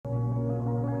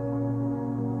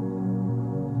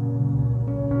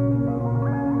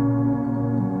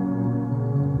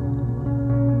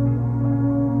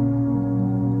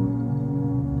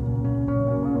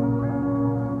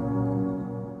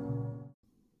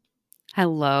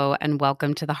Hello and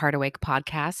welcome to the Heart Awake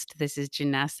podcast. This is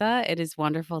Janessa. It is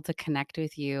wonderful to connect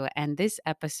with you. And this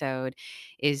episode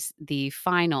is the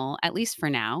final, at least for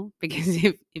now, because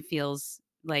it feels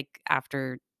like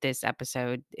after this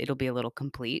episode, it'll be a little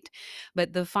complete.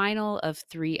 But the final of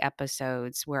three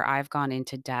episodes where I've gone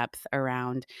into depth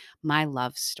around my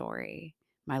love story.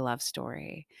 My love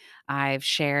story. I've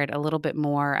shared a little bit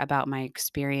more about my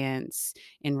experience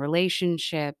in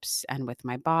relationships and with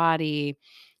my body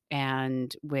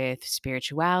and with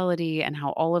spirituality and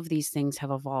how all of these things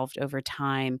have evolved over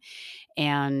time.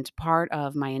 And part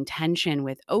of my intention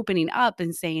with opening up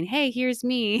and saying, hey, here's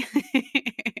me.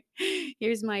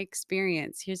 Here's my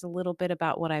experience. Here's a little bit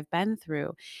about what I've been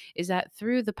through is that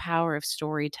through the power of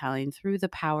storytelling, through the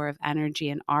power of energy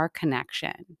and our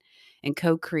connection and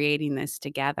co-creating this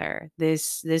together,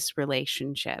 this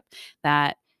relationship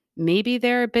that maybe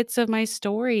there are bits of my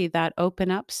story that open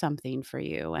up something for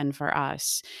you and for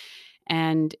us.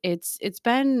 And it's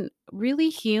been really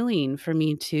healing for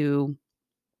me to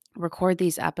record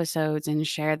these episodes and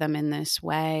share them in this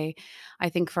way. I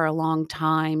think for a long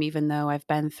time, even though I've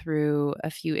been through a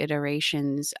few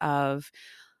iterations of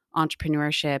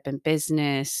entrepreneurship and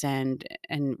business and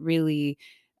really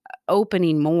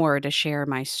opening more to share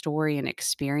my story and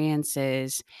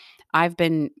experiences, I've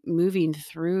been moving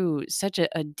through such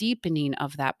a deepening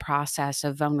of that process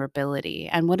of vulnerability.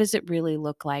 And what does it really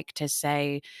look like to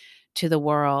say to the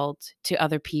world, to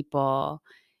other people,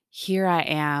 here I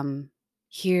am.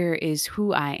 Here is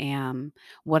who I am,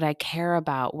 what I care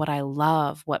about, what I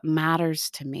love, what matters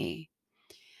to me.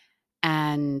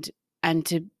 And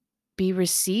to be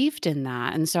received in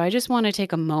that. And so I just want to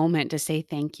take a moment to say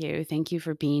thank you. Thank you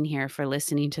for being here, for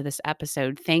listening to this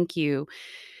episode. Thank you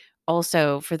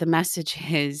also for the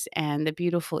messages and the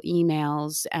beautiful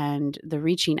emails and the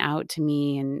reaching out to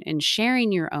me and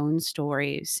sharing your own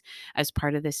stories as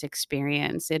part of this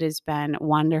experience. It has been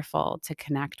wonderful to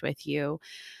connect with you.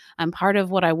 And part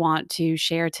of what I want to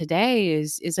share today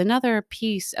is another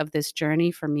piece of this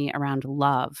journey for me around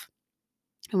love.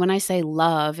 And when I say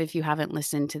love, if you haven't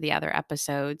listened to the other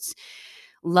episodes,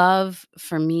 love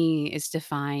for me is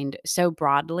defined so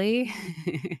broadly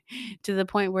to the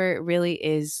point where it really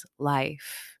is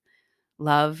life.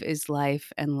 Love is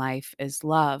life and life is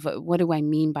love. What do I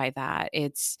mean by that?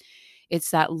 It's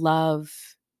that love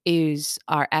is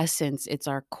our essence, it's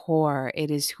our core,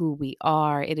 it is who we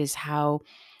are, it is how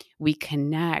we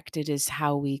connect, it is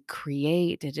how we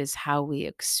create, it is how we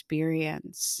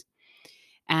experience.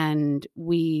 And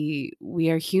we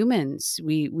are humans.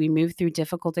 We move through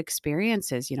difficult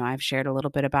experiences. I've shared a little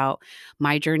bit about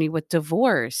my journey with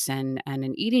divorce and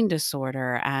an eating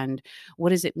disorder, and what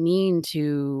does it mean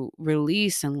to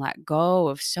release and let go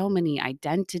of so many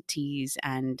identities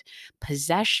and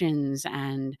possessions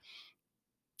and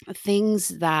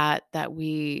things that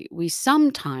we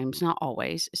sometimes, not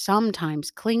always,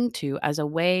 sometimes cling to as a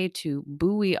way to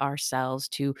buoy ourselves,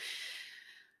 to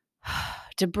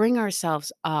bring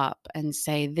ourselves up and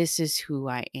say, this is who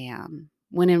I am.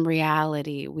 When in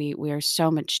reality, we are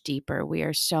so much deeper. We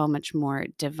are so much more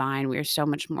divine. We are so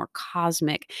much more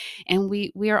cosmic. And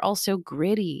we are also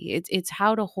gritty. It's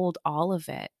how to hold all of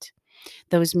it.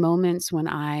 Those moments when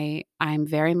I'm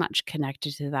very much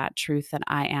connected to that truth that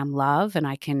I am love, and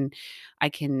I can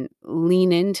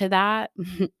lean into that,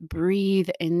 breathe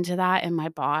into that in my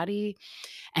body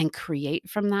and create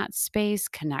from that space,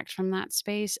 connect from that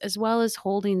space, as well as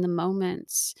holding the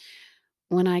moments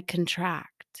when I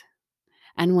contract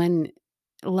and when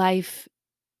life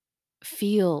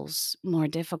feels more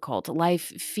difficult, life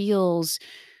feels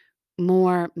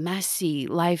more messy,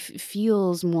 life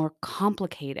feels more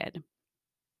complicated.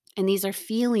 And these are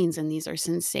feelings and these are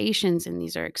sensations and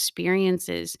these are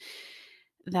experiences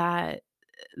that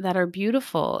are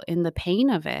beautiful in the pain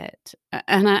of it.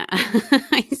 And I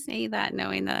I say that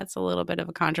knowing that that's a little bit of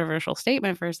a controversial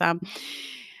statement for some,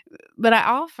 but I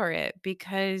offer it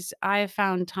because I have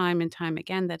found time and time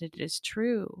again that it is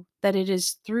true, that it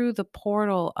is through the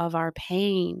portal of our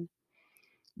pain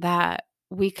that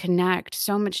we connect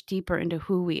so much deeper into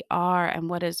who we are and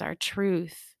what is our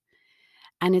truth.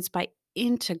 And it's by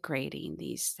integrating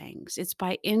these things. It's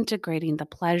by integrating the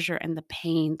pleasure and the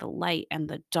pain, the light and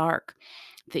the dark,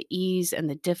 the ease and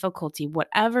the difficulty,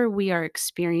 whatever we are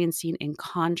experiencing in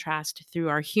contrast through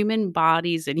our human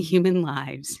bodies and human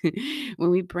lives.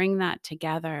 When we bring that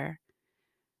together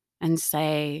and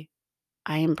say,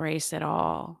 I embrace it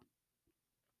all,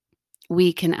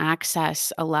 we can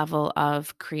access a level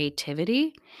of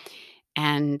creativity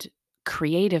and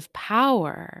creative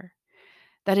power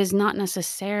that is not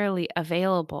necessarily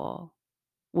available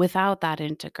without that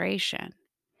integration.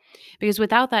 Because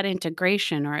without that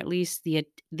integration, or at least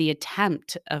the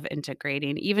attempt of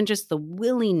integrating, even just the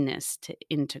willingness to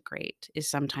integrate is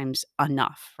sometimes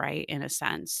enough, right? In a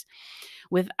sense.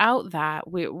 Without that,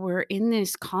 we're in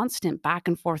this constant back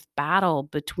and forth battle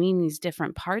between these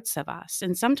different parts of us.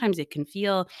 And sometimes it can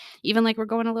feel even like we're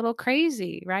going a little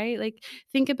crazy, right? Like,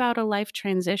 think about a life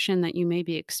transition that you may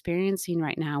be experiencing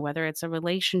right now, whether it's a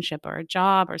relationship or a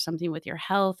job or something with your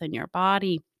health and your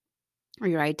body or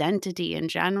your identity in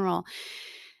general.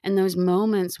 And those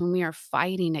moments when we are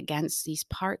fighting against these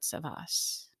parts of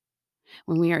us,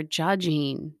 when we are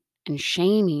judging and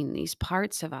shaming these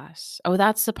parts of us. Oh,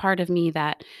 that's the part of me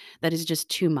that is just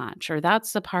too much, or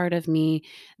that's the part of me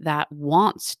that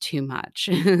wants too much,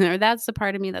 or that's the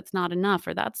part of me that's not enough,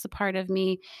 or that's the part of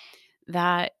me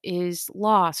that is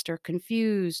lost or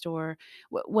confused, or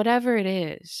whatever it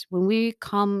is. When we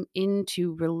come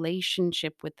into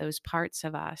relationship with those parts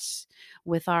of us,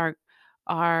 with our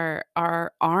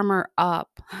armor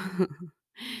up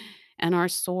and our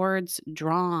swords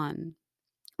drawn,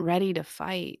 ready to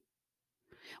fight,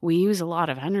 we use a lot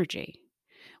of energy.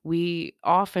 We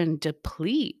often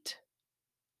deplete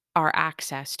our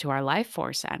access to our life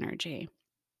force energy.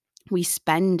 We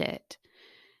spend it.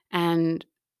 And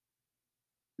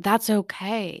that's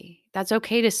okay. That's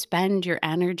okay to spend your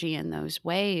energy in those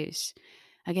ways.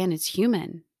 Again, it's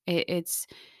human. It's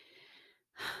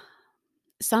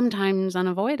sometimes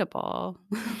unavoidable.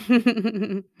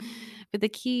 But the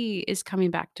key is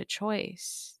coming back to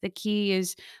choice. The key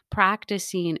is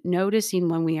practicing, noticing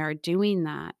when we are doing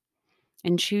that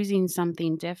and choosing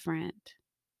something different.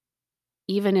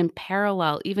 Even in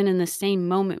parallel, even in the same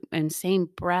moment and same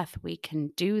breath, we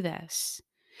can do this.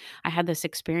 I had this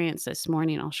experience this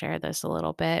morning. I'll share this a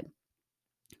little bit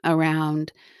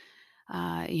around,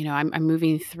 I'm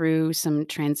moving through some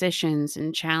transitions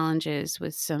and challenges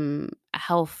with some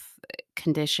health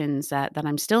conditions that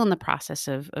I'm still in the process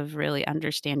of really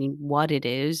understanding what it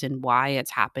is and why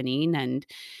it's happening. And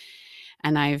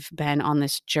I've been on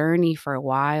this journey for a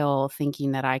while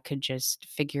thinking that I could just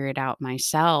figure it out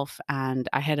myself. And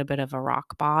I hit a bit of a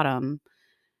rock bottom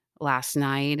last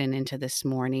night and into this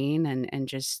morning, and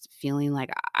just feeling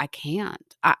like I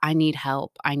can't. I need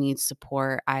help. I need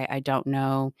support. I don't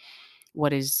know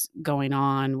what is going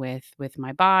on with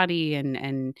my body,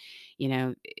 and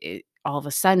all of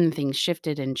a sudden things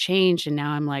shifted and changed, and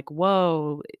now I'm like,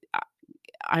 whoa.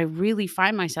 I really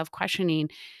find myself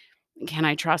questioning, can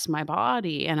I trust my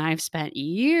body? And I've spent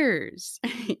years,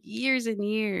 years and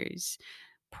years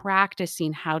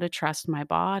practicing how to trust my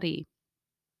body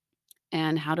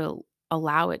and how to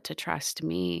allow it to trust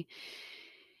me.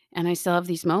 And I still have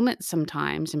these moments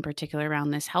sometimes, in particular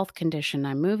around this health condition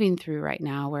I'm moving through right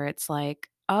now, where it's like,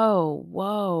 oh,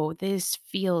 whoa, this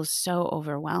feels so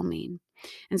overwhelming.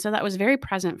 And so that was very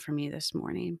present for me this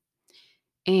morning.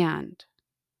 And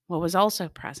what was also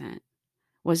present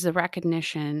was the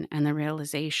recognition and the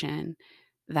realization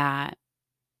that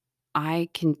I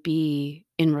can be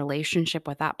in relationship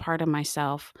with that part of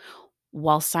myself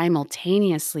while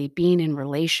simultaneously being in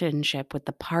relationship with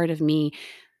the part of me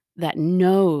that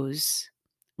knows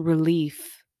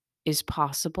relief is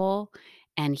possible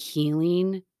and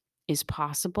healing is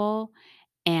possible.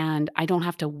 And I don't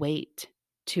have to wait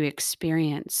to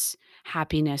experience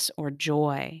happiness or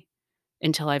joy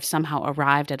until I've somehow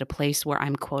arrived at a place where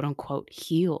I'm quote unquote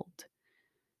healed.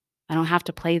 I don't have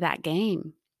to play that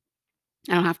game.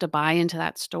 I don't have to buy into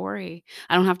that story.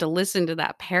 I don't have to listen to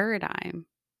that paradigm.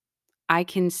 I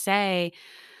can say,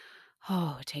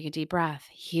 oh, take a deep breath.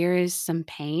 Here is some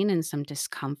pain and some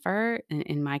discomfort.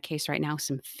 In my case, right now,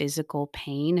 some physical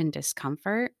pain and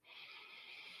discomfort.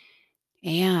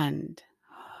 And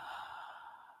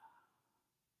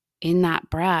in that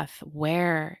breath,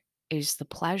 where is the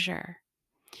pleasure?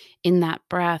 In that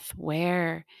breath,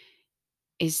 where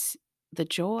is the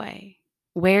joy?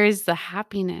 Where is the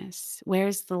happiness?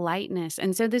 Where's the lightness?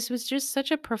 And so this was just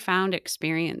such a profound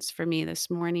experience for me this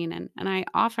morning. And I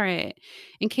offer it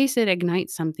in case it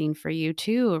ignites something for you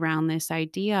too around this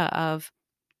idea of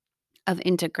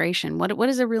integration. What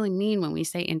does it really mean when we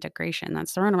say integration?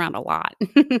 That's thrown around a lot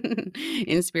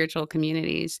in spiritual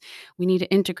communities. We need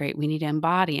to integrate, we need to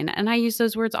embody. And I use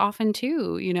those words often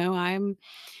too.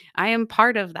 I am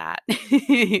part of that,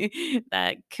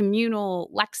 that communal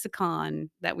lexicon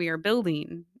that we are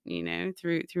building,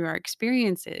 through our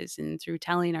experiences and through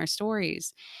telling our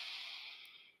stories.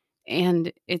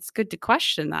 And it's good to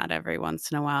question that every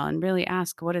once in a while and really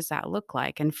ask, what does that look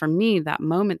like? And for me, that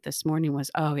moment this morning was,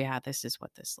 oh, yeah, this is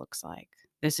what this looks like.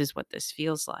 This is what this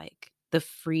feels like. The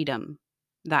freedom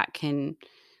that can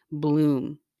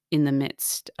bloom in the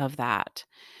midst of that.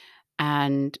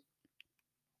 And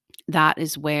that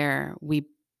is where we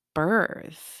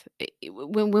birth.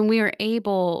 When we are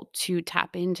able to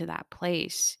tap into that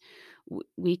place,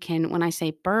 we can, when I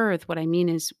say birth, what I mean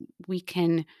is we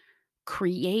can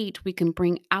create, we can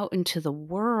bring out into the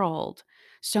world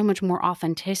so much more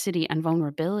authenticity and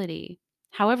vulnerability.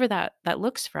 However that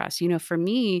looks for us. For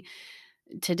me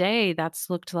today, that's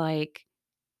looked like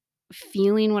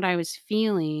feeling what I was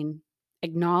feeling,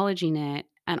 acknowledging it,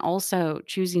 and also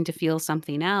choosing to feel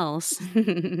something else.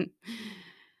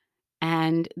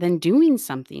 And then doing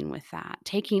something with that,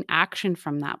 taking action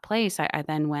from that place. I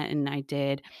then went and I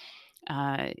did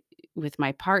uh, with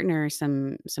my partner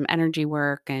some energy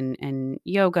work and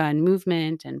yoga and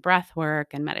movement and breath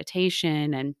work and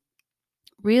meditation, and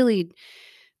really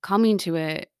coming to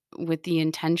it with the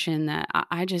intention that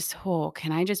I just, oh,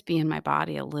 can I just be in my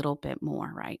body a little bit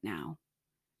more right now?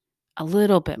 A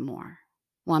little bit more,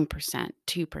 1%,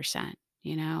 2%,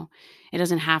 you know? It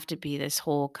doesn't have to be this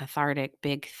whole cathartic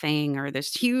big thing or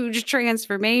this huge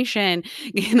transformation.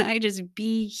 Can I just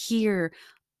be here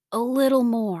a little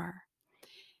more?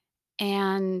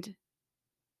 And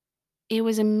it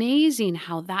was amazing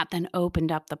how that then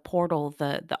opened up the portal,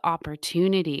 the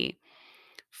opportunity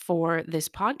for this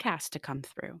podcast to come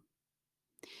through.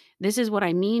 This is what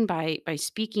I mean by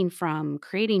speaking from,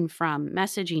 creating from,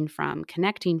 messaging from,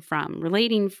 connecting from,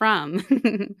 relating from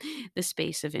the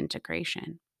space of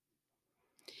integration.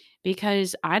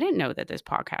 Because I didn't know that this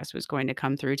podcast was going to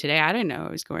come through today. I didn't know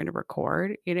I was going to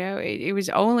record. It was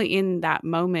only in that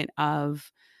moment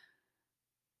of,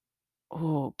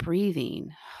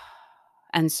 breathing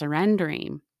and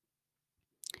surrendering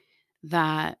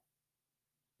that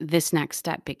this next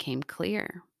step became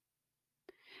clear.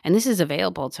 And this is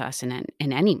available to us in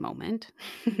any moment.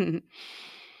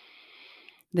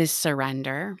 This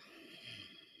surrender,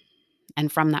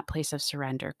 and from that place of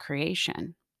surrender,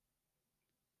 creation.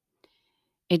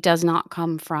 It does not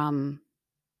come from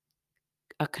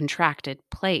a contracted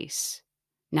place.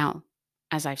 Now,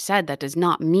 as I've said, that does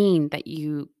not mean that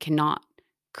you cannot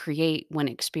create when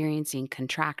experiencing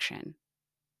contraction.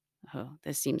 Oh,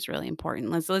 this seems really important.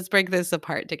 Let's break this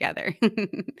apart together,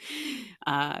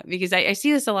 because I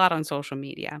see this a lot on social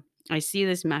media. I see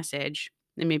this message,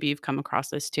 and maybe you've come across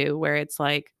this too, where it's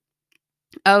like,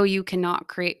 "Oh, you cannot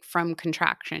create from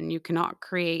contraction. You cannot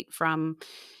create from,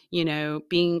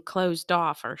 being closed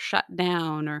off or shut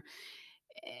down." Or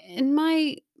in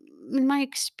my in my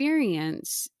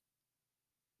experience,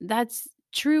 that's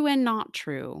true and not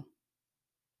true.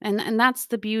 And that's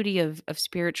the beauty of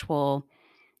spiritual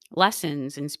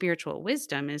lessons and spiritual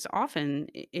wisdom, is often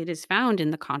it is found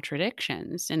in the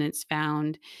contradictions, and it's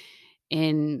found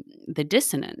in the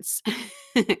dissonance.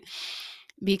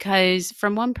 Because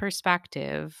from one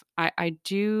perspective, I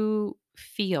do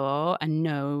feel and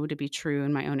know to be true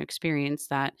in my own experience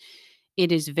that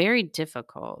it is very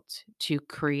difficult to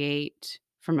create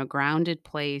from a grounded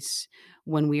place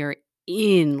when we are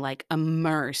like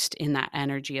immersed in that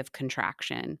energy of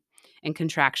contraction. And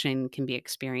contraction can be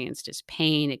experienced as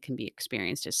pain, it can be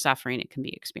experienced as suffering, it can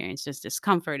be experienced as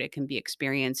discomfort, it can be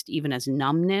experienced even as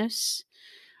numbness,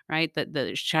 right?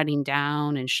 The shutting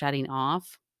down and shutting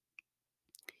off.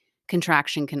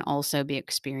 Contraction can also be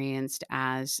experienced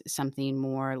as something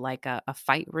more like a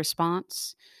fight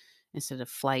response instead of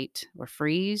flight or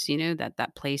freeze,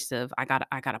 that place of I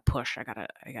gotta push, I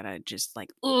gotta just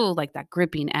like, oh, like that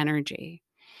gripping energy.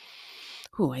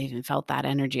 Ooh, I even felt that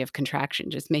energy of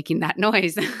contraction just making that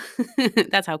noise.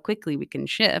 That's how quickly we can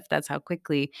shift. That's how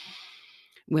quickly,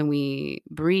 when we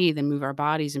breathe and move our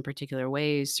bodies in particular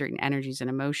ways, certain energies and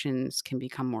emotions can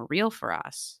become more real for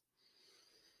us.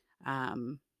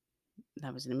 Um,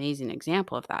 that was an amazing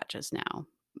example of that just now.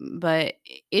 But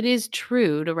it is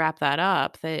true, to wrap that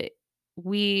up, that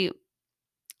we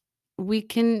we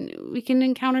can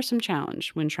encounter some challenge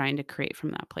when trying to create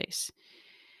from that place.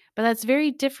 But that's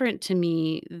very different to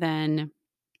me than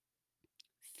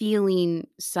feeling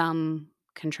some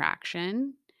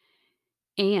contraction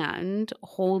and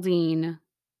holding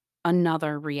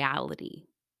another reality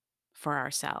for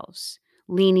ourselves,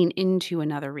 leaning into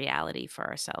another reality for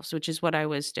ourselves, which is what I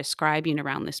was describing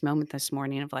around this moment this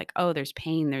morning of like, oh, there's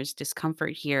pain, there's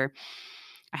discomfort here.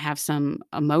 I have some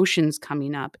emotions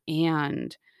coming up,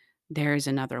 and there's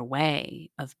another way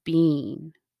of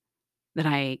being that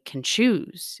I can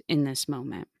choose in this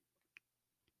moment.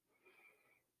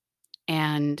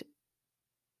 And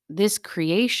this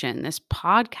creation, this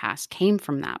podcast came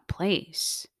from that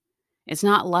place. It's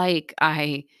not like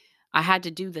I had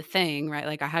to do the thing, right?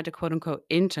 Like I had to quote unquote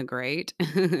integrate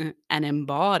and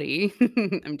embody.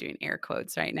 I'm doing air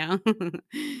quotes right now.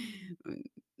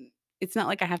 It's not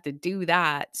like I have to do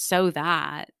that so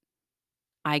that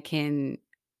I can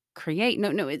create.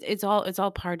 No, no, it's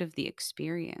all part of the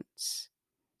experience.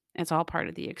 It's all part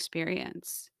of the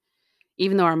experience.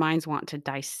 Even though our minds want to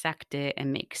dissect it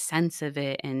and make sense of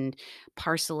it and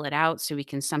parcel it out so we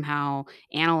can somehow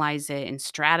analyze it and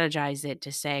strategize it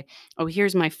to say, "Oh,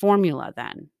 here's my formula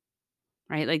then."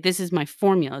 Right? Like, this is my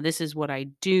formula. This is what I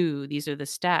do. These are the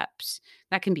steps.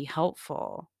 That can be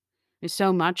helpful. There's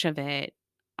so much of it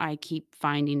I keep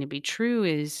finding to be true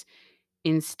is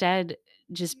instead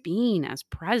just being as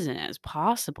present as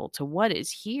possible to what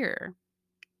is here.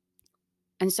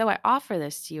 And so I offer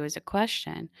this to you as a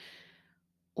question.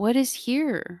 What is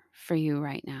here for you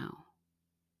right now?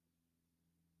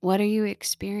 What are you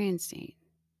experiencing?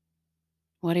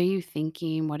 What are you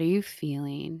thinking? What are you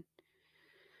feeling?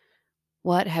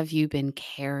 What have you been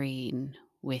carrying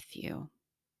with you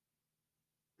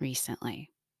recently?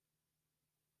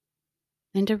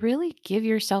 And to really give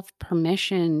yourself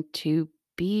permission to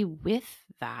be with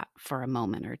that for a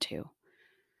moment or two,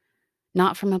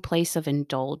 not from a place of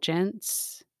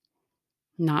indulgence,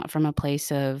 not from a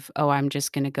place of, oh, I'm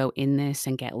just going to go in this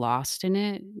and get lost in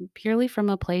it, purely from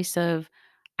a place of,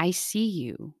 I see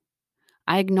you.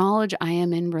 I acknowledge I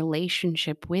am in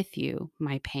relationship with you,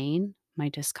 my pain, my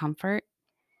discomfort,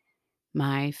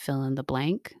 my fill in the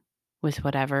blank with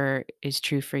whatever is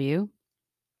true for you.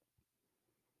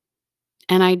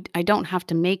 And I don't have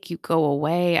to make you go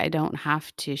away. I don't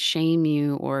have to shame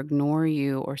you or ignore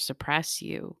you or suppress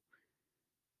you.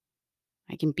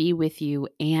 I can be with you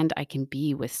and I can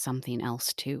be with something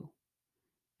else too.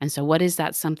 And so what is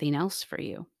that something else for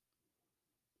you?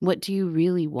 What do you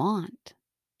really want?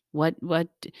 What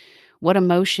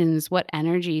emotions, what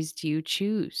energies do you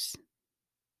choose?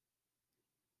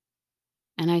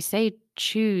 And I say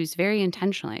choose very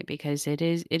intentionally because it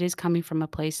is coming from a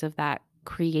place of that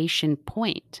creation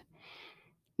point.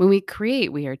 When we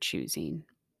create, we are choosing.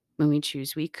 When we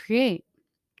choose, we create.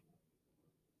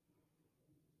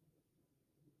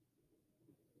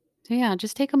 So yeah,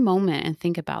 just take a moment and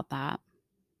think about that.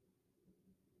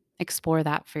 Explore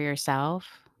that for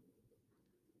yourself.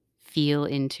 Feel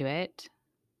into it.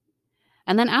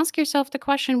 And then ask yourself the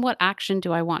question, what action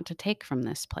do I want to take from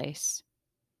this place?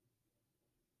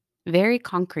 Very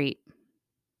concrete.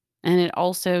 And it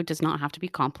also does not have to be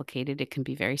complicated. It can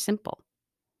be very simple.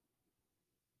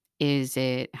 Is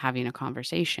it having a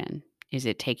conversation? Is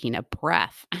it taking a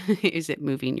breath? Is it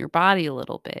moving your body a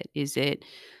little bit? Is it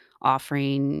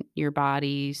offering your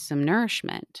body some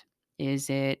nourishment?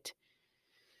 Is it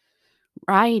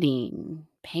writing,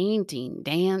 painting,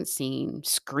 dancing,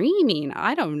 screaming?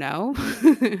 I don't know.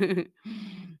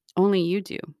 Only you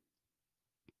do.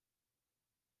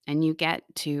 And you get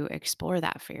to explore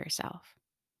that for yourself.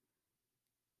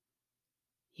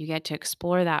 You get to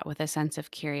explore that with a sense of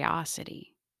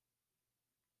curiosity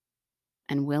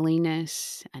and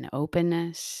willingness and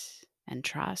openness and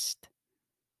trust.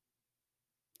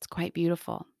 It's quite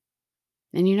beautiful.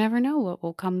 And you never know what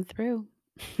will come through.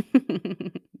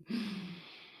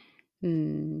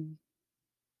 Hmm.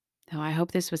 So I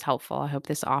hope this was helpful. I hope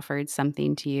this offered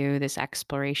something to you, this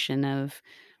exploration of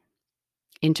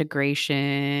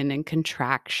integration and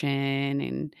contraction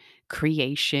and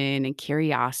creation and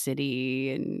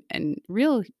curiosity and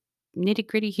real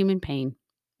nitty-gritty human pain,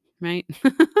 right?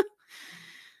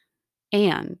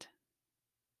 And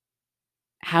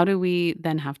how do we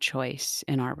then have choice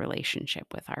in our relationship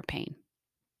with our pain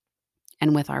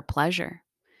and with our pleasure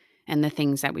and the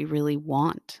things that we really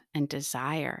want and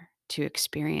desire to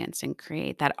experience and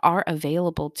create that are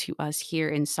available to us here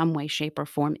in some way, shape, or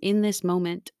form in this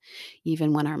moment,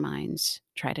 even when our minds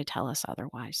try to tell us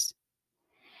otherwise?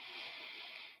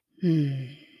 Hmm.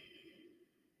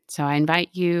 So I invite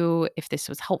you, if this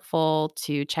was helpful,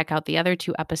 to check out the other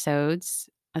two episodes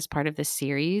as part of this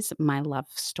series, My Love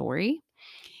Story.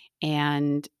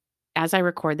 And as I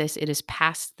record this, it is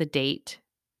past the date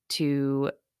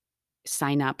to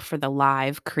sign up for the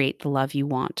live Create the Love You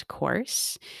Want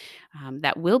course.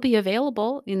 That will be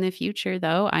available in the future,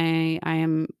 though. I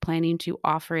am planning to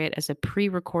offer it as a pre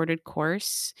recorded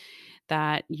course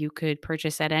that you could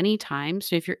purchase at any time.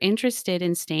 So if you're interested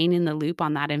in staying in the loop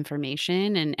on that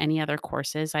information and any other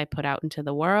courses I put out into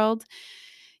the world,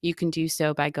 you can do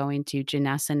so by going to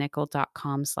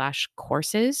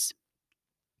janessanickel.com/courses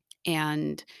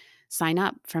and sign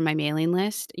up for my mailing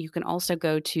list. You can also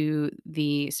go to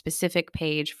the specific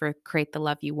page for Create the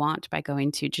Love You Want by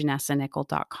going to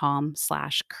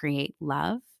janessanickel.com/create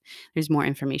love. There's more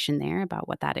information there about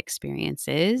what that experience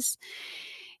is.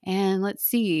 And let's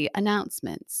see,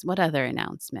 announcements. What other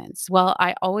announcements? Well,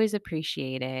 I always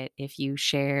appreciate it if you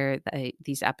share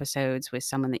these episodes with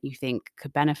someone that you think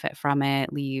could benefit from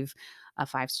it. Leave a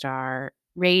 5-star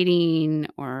rating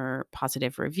or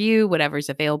positive review, whatever's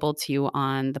available to you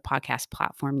on the podcast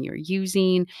platform you're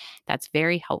using. That's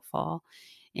very helpful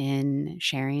in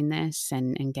sharing this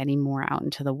and getting more out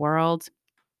into the world.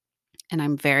 And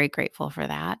I'm very grateful for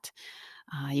that.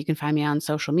 You can find me on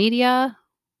social media,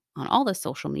 on all the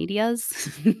social medias.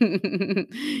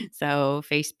 So,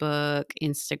 Facebook,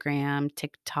 Instagram,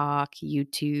 TikTok,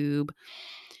 YouTube.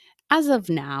 As of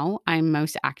now, I'm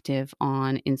most active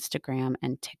on Instagram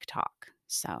and TikTok.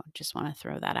 So, just want to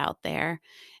throw that out there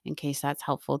in case that's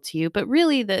helpful to you. But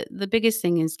really the biggest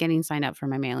thing is getting signed up for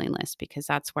my mailing list, because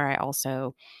that's where I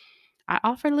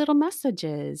offer little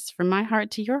messages from my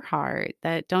heart to your heart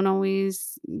that don't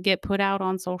always get put out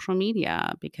on social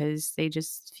media, because they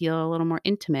just feel a little more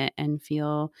intimate and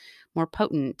feel more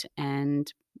potent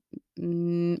and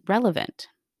relevant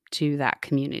to that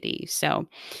community. So,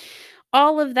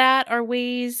 all of that are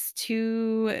ways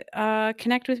to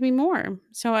connect with me more.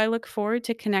 So, I look forward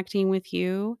to connecting with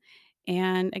you.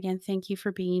 And again, thank you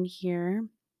for being here.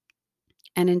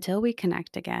 And until we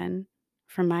connect again,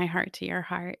 from my heart to your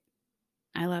heart,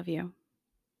 I love you.